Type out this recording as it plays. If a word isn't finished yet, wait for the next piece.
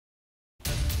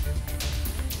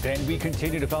And we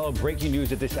continue to follow breaking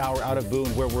news at this hour out of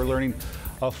Boone, where we're learning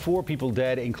of 4 people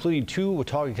dead, including 2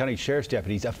 Watauga County Sheriff's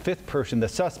deputies. A 5th person, the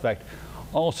suspect,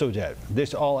 also dead.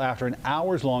 This all after an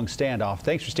hours-long standoff.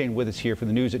 Thanks for staying with us here for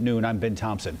the news at noon. I'm Ben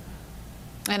Thompson.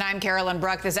 And I'm Carolyn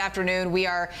Bruck. This afternoon, we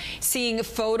are seeing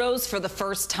photos for the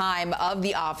first time of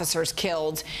the officers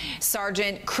killed.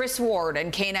 Sergeant Chris Ward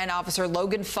and K-9 Officer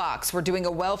Logan Fox were doing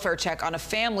a welfare check on a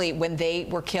family when they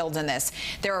were killed in this.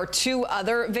 There are 2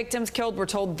 other victims killed. We're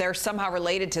told they're somehow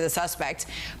related to the suspect.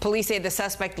 Police say the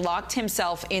suspect locked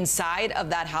himself inside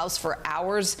of that house for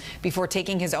hours before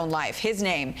taking his own life. His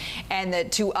name and the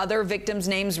 2 other victims'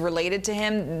 names related to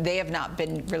him, they have not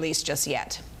been released just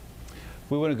yet.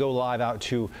 We want to go live out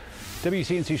to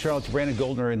WCNC Charlotte's Brandon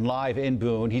Goldner and live in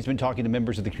Boone. He's been talking to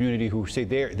members of the community who say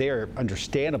they are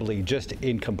understandably just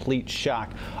in complete shock.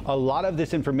 A lot of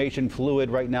this information fluid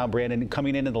right now, Brandon,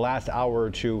 coming in the last hour or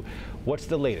two. What's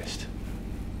the latest?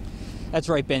 That's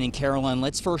right, Ben and Caroline.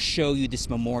 Let's first show you this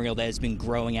memorial that has been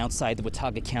growing outside the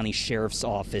Watauga County Sheriff's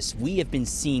Office. We have been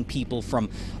seeing people from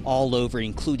all over,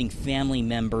 including family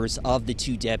members of the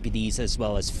 2 deputies, as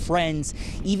well as friends,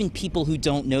 even people who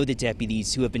don't know the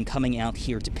deputies, who have been coming out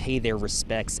here to pay their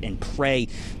respects and pray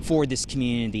for this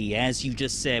community. As you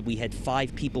just said, we had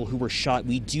 5 people who were shot.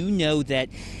 We do know that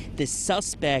the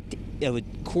suspect,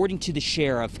 according to the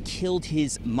sheriff, killed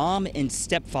his mom and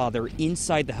stepfather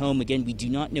inside the home. Again, we do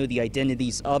not know the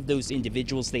identities of those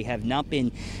individuals. They have not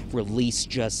been released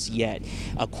just yet.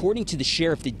 According to the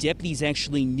sheriff, the deputies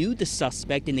actually knew the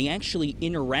suspect and they actually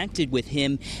interacted with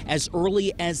him as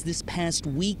early as this past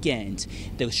weekend.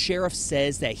 The sheriff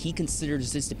says that he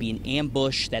considers this to be an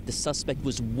ambush, that the suspect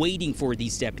was waiting for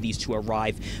these deputies to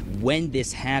arrive when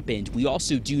this happened. We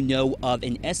also do know of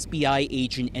an SBI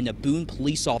agent and a Boone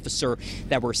police officer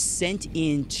that were sent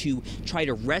in to try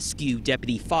to rescue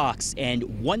Deputy Fox,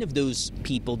 and one of those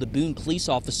people, the Boone police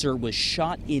officer, was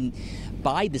shot in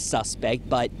by the suspect,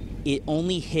 but it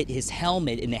only hit his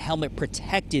helmet, and the helmet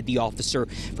protected the officer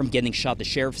from getting shot. The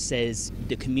sheriff says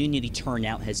the community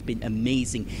turnout has been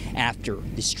amazing after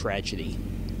this tragedy.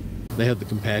 They have the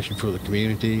compassion for the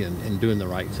community and doing the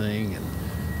right thing, and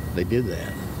they did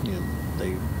that. You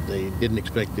know, they didn't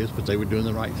expect this, but they were doing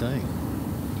the right thing.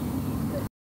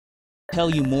 Tell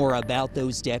you more about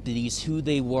those deputies, who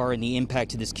they were, and the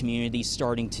impact to this community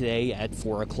starting today at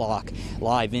 4 o'clock.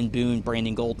 Live in Boone,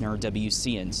 Brandon Goldner,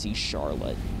 WCNC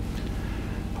Charlotte.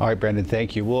 All right, Brandon,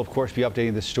 thank you. We'll, of course, be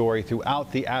updating this story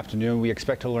throughout the afternoon. We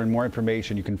expect to learn more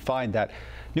information. You can find that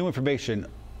new information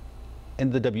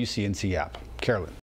in the WCNC app. Carolyn.